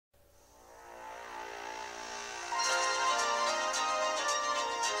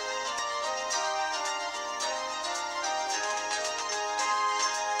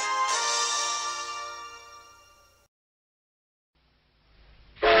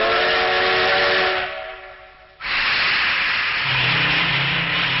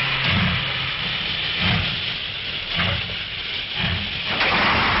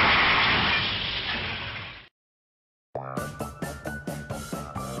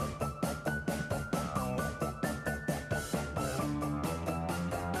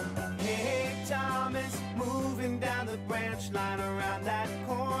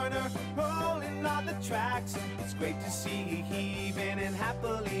great to see you heaving and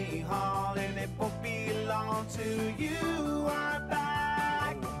happily hauling. It won't be long till you are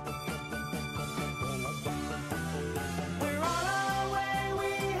back. We're on our way,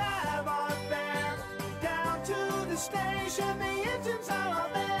 we have our fare. Down to the station, the engines are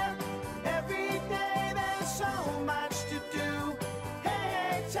there. Every day there's so much to do.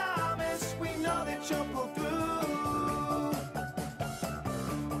 Hey, Thomas, we know that you'll pull through.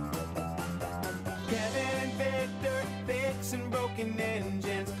 Kevin, Victor, fixing broken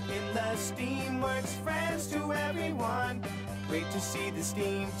engines. In the Steamworks, friends to everyone. Great to see the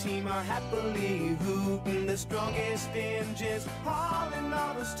steam team are happily hooting. The strongest engines hauling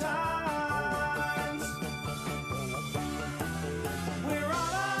all those tons. We're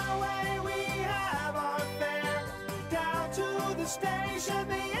on our way, we have our fare. Down to the station,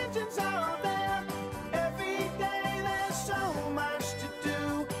 the engines are there. Every day there's so much to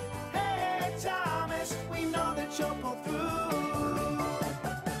do. Hey, Thomas, we know that you'll pull through.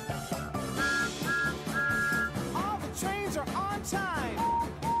 All the trains are on time.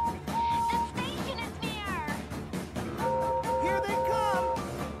 The station is near. Here they come.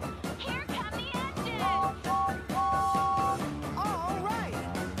 Here come the engines. All right.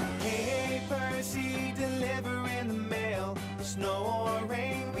 Hey, Percy, delivering the mail. Snow or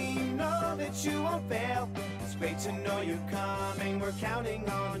rain, we know that you won't fail. It's great to know you're coming. We're counting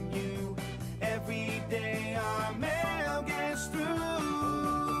on you. Every day our mail gets through.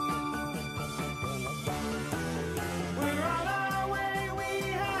 We're on our way, we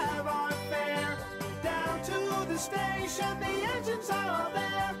have our fare. Down to the station, the engines are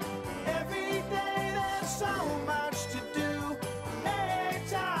there. Every day there's so much to do. Hey,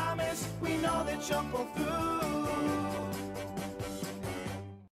 Thomas, we know that you'll pull through.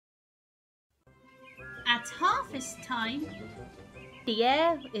 At harvest time, the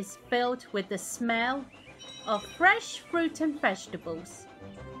air is filled with the smell of fresh fruit and vegetables.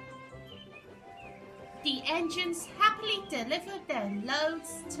 The engines happily deliver their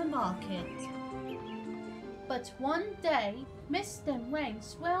loads to market. But one day, mist and rain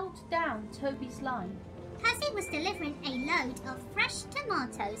swelled down Toby's line. Percy was delivering a load of fresh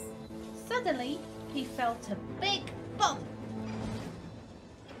tomatoes. Suddenly, he felt a big bump.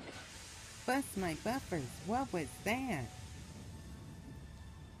 Bust my buffers, what was that?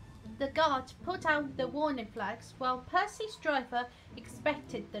 The guard put out the warning flags while Percy's driver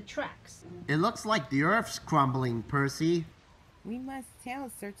inspected the tracks. It looks like the earth's crumbling, Percy. We must tell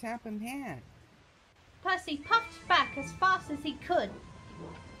Sir Topham Hatt. Percy puffed back as fast as he could.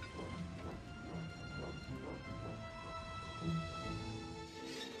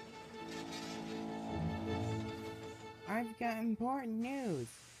 I've got important news.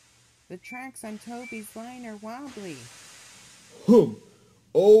 The tracks on Toby's line are wobbly.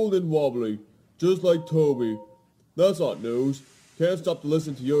 Old and wobbly, just like Toby. That's not news. Can't stop to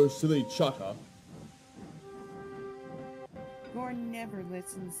listen to your silly chatter. Gordon never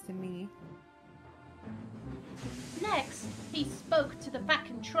listens to me. Next, he spoke to the Fat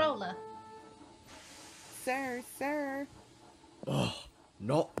Controller. Sir.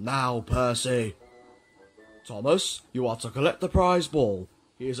 Not now, Percy. Thomas, you are to collect the prize ball.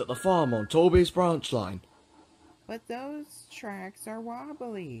 He is at the farm on Toby's branch line. But those tracks are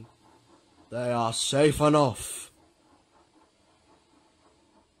wobbly. They are safe enough.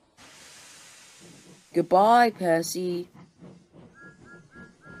 Goodbye, Percy.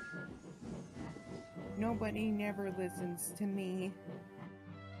 Nobody never listens to me.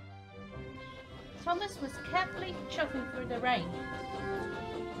 Thomas was carefully shuffling through the rain.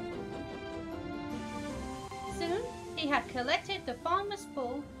 Soon, he had collected the farmer's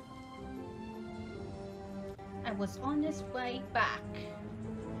ball and was on his way back.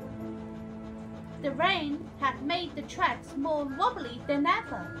 The rain had made the tracks more wobbly than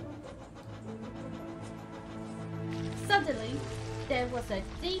ever. Suddenly, there was a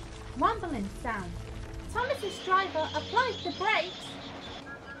deep rumbling sound. Thomas's driver applied the brakes,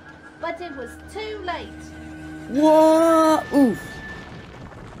 but it was too late. What? Oof.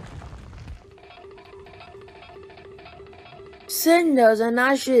 Cinders and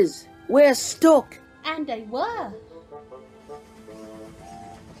ashes. We're stuck. And they were.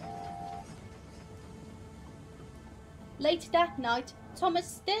 Late that night, Thomas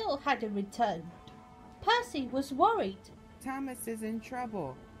still hadn't returned. Percy was worried. Thomas is in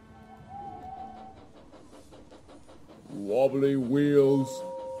trouble. Wobbly wheels.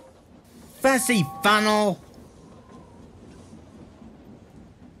 Fussy funnel!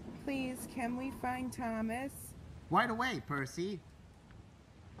 Please, can we find Thomas? Right away, Percy.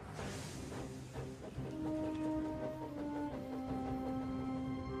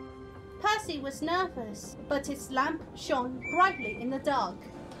 Percy Percy was nervous, but his lamp shone brightly in the dark.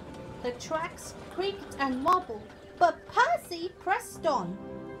 The tracks creaked and wobbled, but Percy pressed on.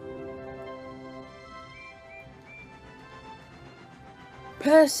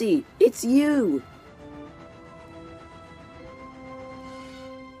 Percy, it's you!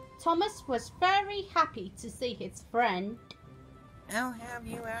 Thomas was very happy to see his friend. I'll have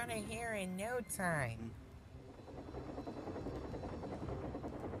you out of here in no time.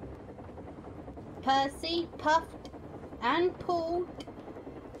 Percy puffed and pulled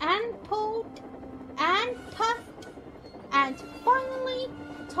and pulled and puffed, and finally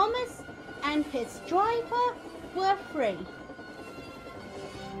Thomas and his driver were free.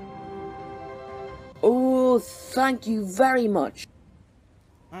 Oh, thank you very much.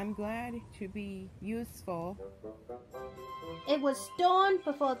 I'm glad to be useful. It was dawn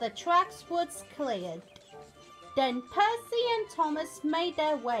before the tracks was cleared. Then Percy and Thomas made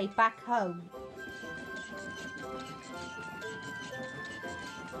their way back home.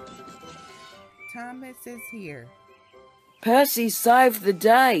 Thomas is here. Percy saved the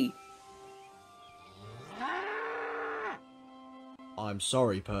day. I'm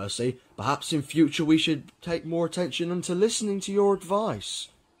sorry, Percy. Perhaps in future we should take more attention into listening to your advice.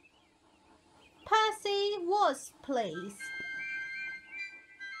 Percy was pleased.